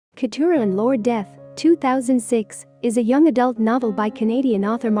Keturah and Lord Death, 2006, is a young adult novel by Canadian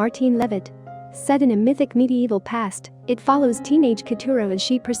author Martine Leavitt. Set in a mythic medieval past, it follows teenage Keturah as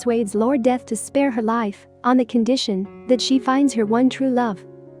she persuades Lord Death to spare her life, on the condition that she finds her one true love.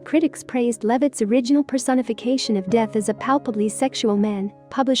 Critics praised Leavitt's original personification of death as a palpably sexual man.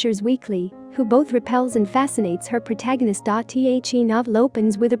 Publishers Weekly, who both repels and fascinates her protagonist. The novel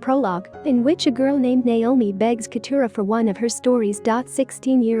opens with a prologue, in which a girl named Naomi begs Keturah for one of her stories.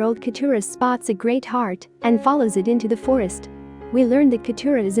 16-year-old Keturah spots a great heart and follows it into the forest. We learn that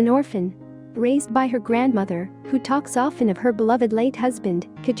Keturah is an orphan. Raised by her grandmother, who talks often of her beloved late husband,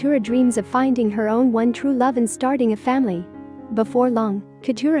 Keturah dreams of finding her own one true love and starting a family. Before long,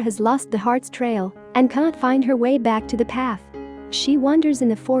 Keturah has lost the heart's trail and cannot find her way back to the path. She wanders in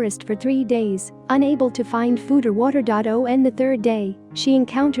the forest for 3 days, unable to find food or water. On the third day, she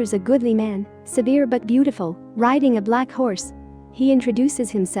encounters a goodly man, severe but beautiful, riding a black horse. He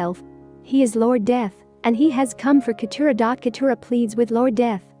introduces himself. He is Lord Death, and he has come for Keturah. Keturah pleads with Lord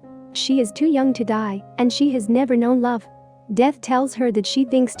Death. She is too young to die, and she has never known love. Death tells her that she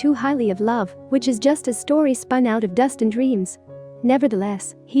thinks too highly of love, which is just a story spun out of dust and dreams.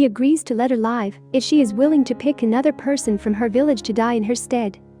 Nevertheless, he agrees to let her live if she is willing to pick another person from her village to die in her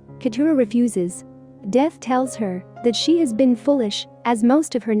stead. Keturah refuses. Death tells her that she has been foolish, as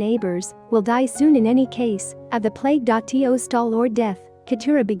most of her neighbors will die soon in any case of the plague. To Lord Death,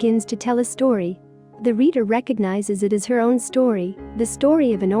 Keturah begins to tell a story. The reader recognizes it as her own story, the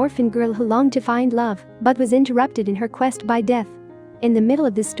story of an orphan girl who longed to find love but was interrupted in her quest by death. In the middle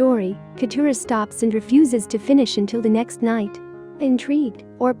of the story, Keturah stops and refuses to finish until the next night. Intrigued,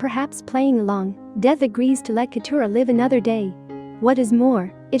 or perhaps playing along, Death agrees to let Keturah live another day. What is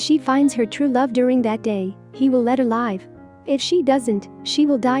more, if she finds her true love during that day, he will let her live. If she doesn't, she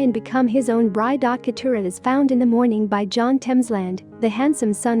will die and become his own bride. Keturah is found in the morning by John Temsland, the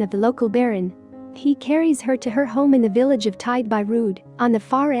handsome son of the local baron. He carries her to her home in the village of Tide by Rood, on the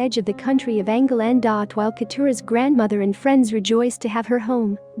far edge of the country of England. While Keturah's grandmother and friends rejoice to have her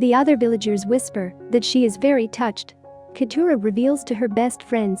home, the other villagers whisper that she is very touched. Keturah reveals to her best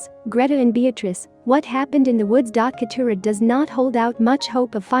friends, Greta and Beatrice, what happened in the woods. Keturah does not hold out much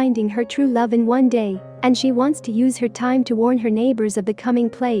hope of finding her true love in one day, and she wants to use her time to warn her neighbors of the coming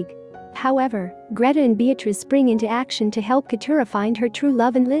plague. However, Greta and Beatrice spring into action to help Keturah find her true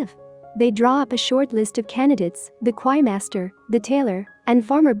love and live. They draw up a short list of candidates: the choirmaster, the tailor, and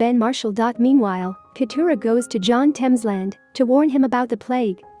farmer Ben Marshall. Meanwhile, Keturah goes to John Temsland to warn him about the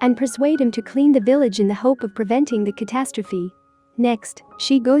plague and persuade him to clean the village in the hope of preventing the catastrophe. Next,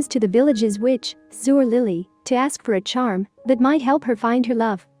 she goes to the village's witch, Zur Lily, to ask for a charm that might help her find her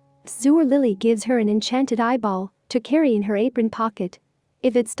love. Zur Lily gives her an enchanted eyeball to carry in her apron pocket.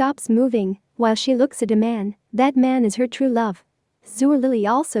 If it stops moving while she looks at a man, that man is her true love. Zur Lily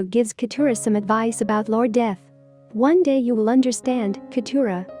also gives Keturah some advice about Lord Death. One day you will understand,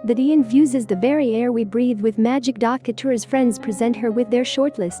 Keturah, that he infuses the very air we breathe with magic. Keturah's friends present her with their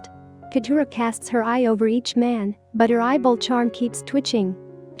shortlist. Keturah casts her eye over each man, but her eyeball charm keeps twitching.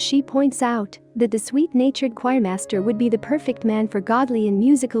 She points out that the sweet-natured choirmaster would be the perfect man for godly and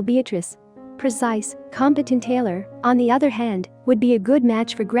musical Beatrice. Precise, competent tailor, on the other hand, would be a good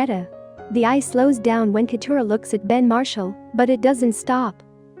match for Greta. The eye slows down when Keturah looks at Ben Marshall, but it doesn't stop.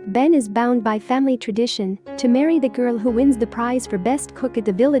 Ben is bound by family tradition to marry the girl who wins the prize for best cook at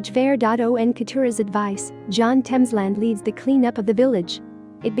the village fair. On Keturah's advice, John Temsland leads the cleanup of the village.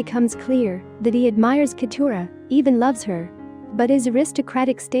 It becomes clear that he admires Keturah, even loves her. But his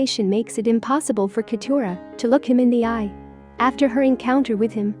aristocratic station makes it impossible for Keturah to look him in the eye. After her encounter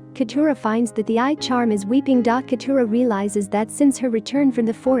with him, Keturah finds that the eye charm is weeping. Keturah realizes that since her return from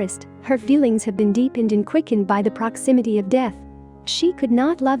the forest, her feelings have been deepened and quickened by the proximity of death. She could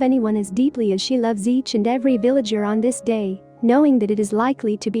not love anyone as deeply as she loves each and every villager on this day, knowing that it is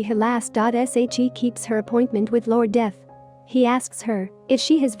likely to be her last. She keeps her appointment with Lord Death. He asks her if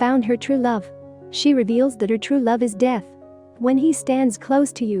she has found her true love. She reveals that her true love is death. When he stands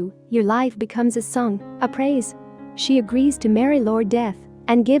close to you, your life becomes a song, a praise. She agrees to marry Lord Death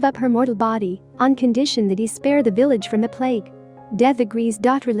and give up her mortal body on condition that he spare the village from the plague. Death agrees.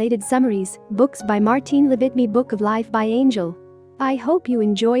 Related summaries, books by Martine Leavitt, Me Book of Life by Angel. I hope you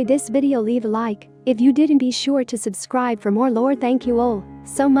enjoyed this video. Leave a like if you did and be sure to subscribe for more lore. Thank you all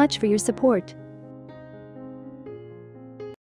so much for your support.